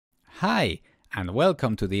Hi, and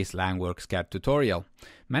welcome to this LANDWorksCAD tutorial.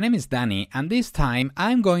 My name is Danny, and this time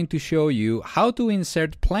I'm going to show you how to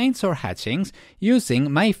insert planes or hatchings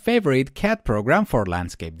using my favorite CAD program for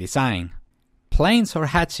landscape design. Planes or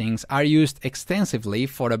hatchings are used extensively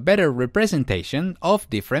for a better representation of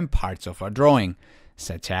different parts of a drawing,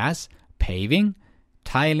 such as paving,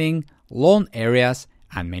 tiling, lawn areas,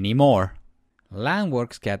 and many more.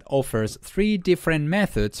 LANDWorksCAD offers 3 different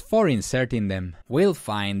methods for inserting them. We'll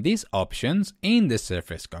find these options in the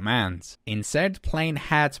surface commands. Insert plane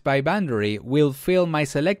hatch by boundary will fill my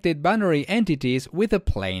selected boundary entities with a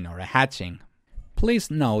plane or a hatching. Please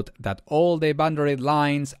note that all the boundary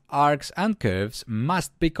lines, arcs, and curves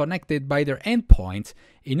must be connected by their endpoints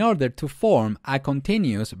in order to form a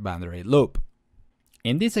continuous boundary loop.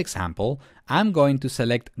 In this example, I'm going to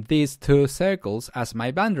select these 2 circles as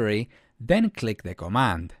my boundary, then click the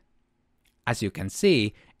command. As you can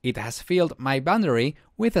see, it has filled my boundary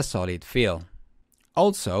with a solid fill.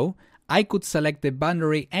 Also, I could select the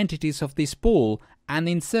boundary entities of this pool and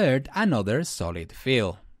insert another solid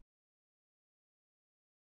fill.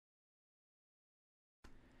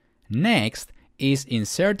 Next is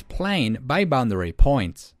Insert Plane by Boundary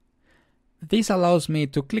Points. This allows me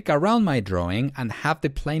to click around my drawing and have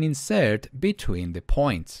the plane insert between the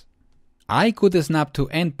points. I could snap to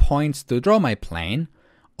endpoints to draw my plane,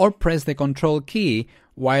 or press the Control key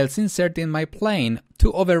whilst inserting my plane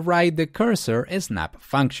to override the cursor snap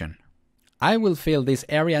function. I will fill this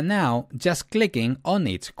area now just clicking on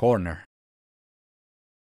each corner.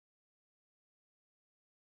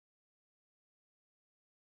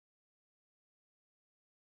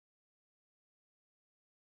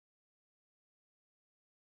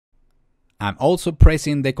 I'm also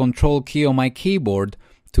pressing the Control key on my keyboard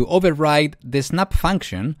to override the snap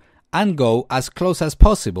function and go as close as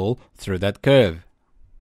possible through that curve.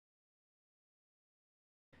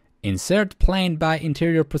 Insert Plane by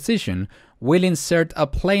Interior Position will insert a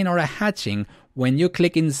plane or a hatching when you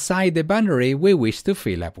click inside the boundary we wish to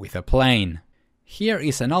fill up with a plane. Here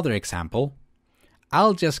is another example.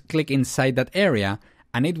 I'll just click inside that area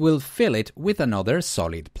and it will fill it with another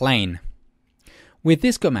solid plane. With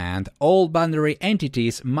this command, all boundary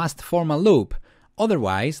entities must form a loop,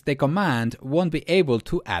 otherwise the command won't be able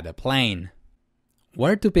to add a plane.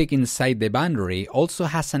 Where to pick inside the boundary also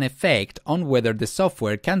has an effect on whether the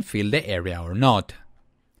software can fill the area or not.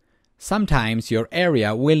 Sometimes your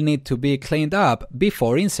area will need to be cleaned up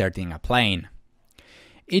before inserting a plane.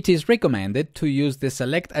 It is recommended to use the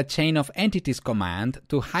Select a Chain of Entities command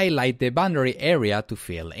to highlight the boundary area to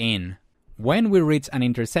fill in. When we reach an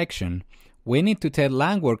intersection, we need to tell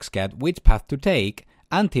LANDWorksCAD which path to take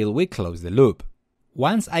until we close the loop.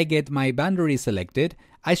 Once I get my boundary selected,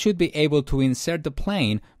 I should be able to insert the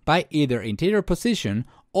plane by either interior position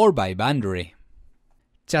or by boundary.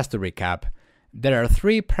 Just to recap, there are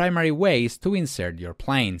 3 primary ways to insert your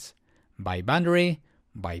planes: by boundary,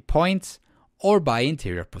 by points, or by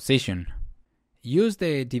interior position. Use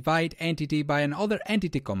the Divide Entity by Another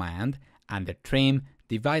Entity command and the Trim,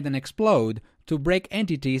 Divide and Explode to break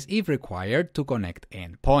entities if required to connect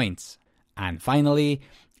endpoints. And finally,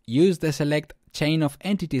 use the Select Chain of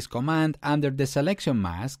Entities command under the selection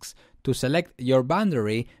masks to select your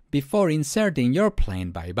boundary before inserting your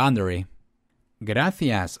plane by boundary.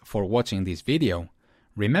 Gracias for watching this video.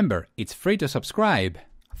 Remember, it's free to subscribe.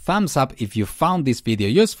 Thumbs up if you found this video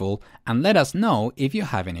useful and let us know if you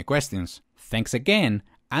have any questions. Thanks again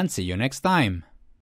and see you next time.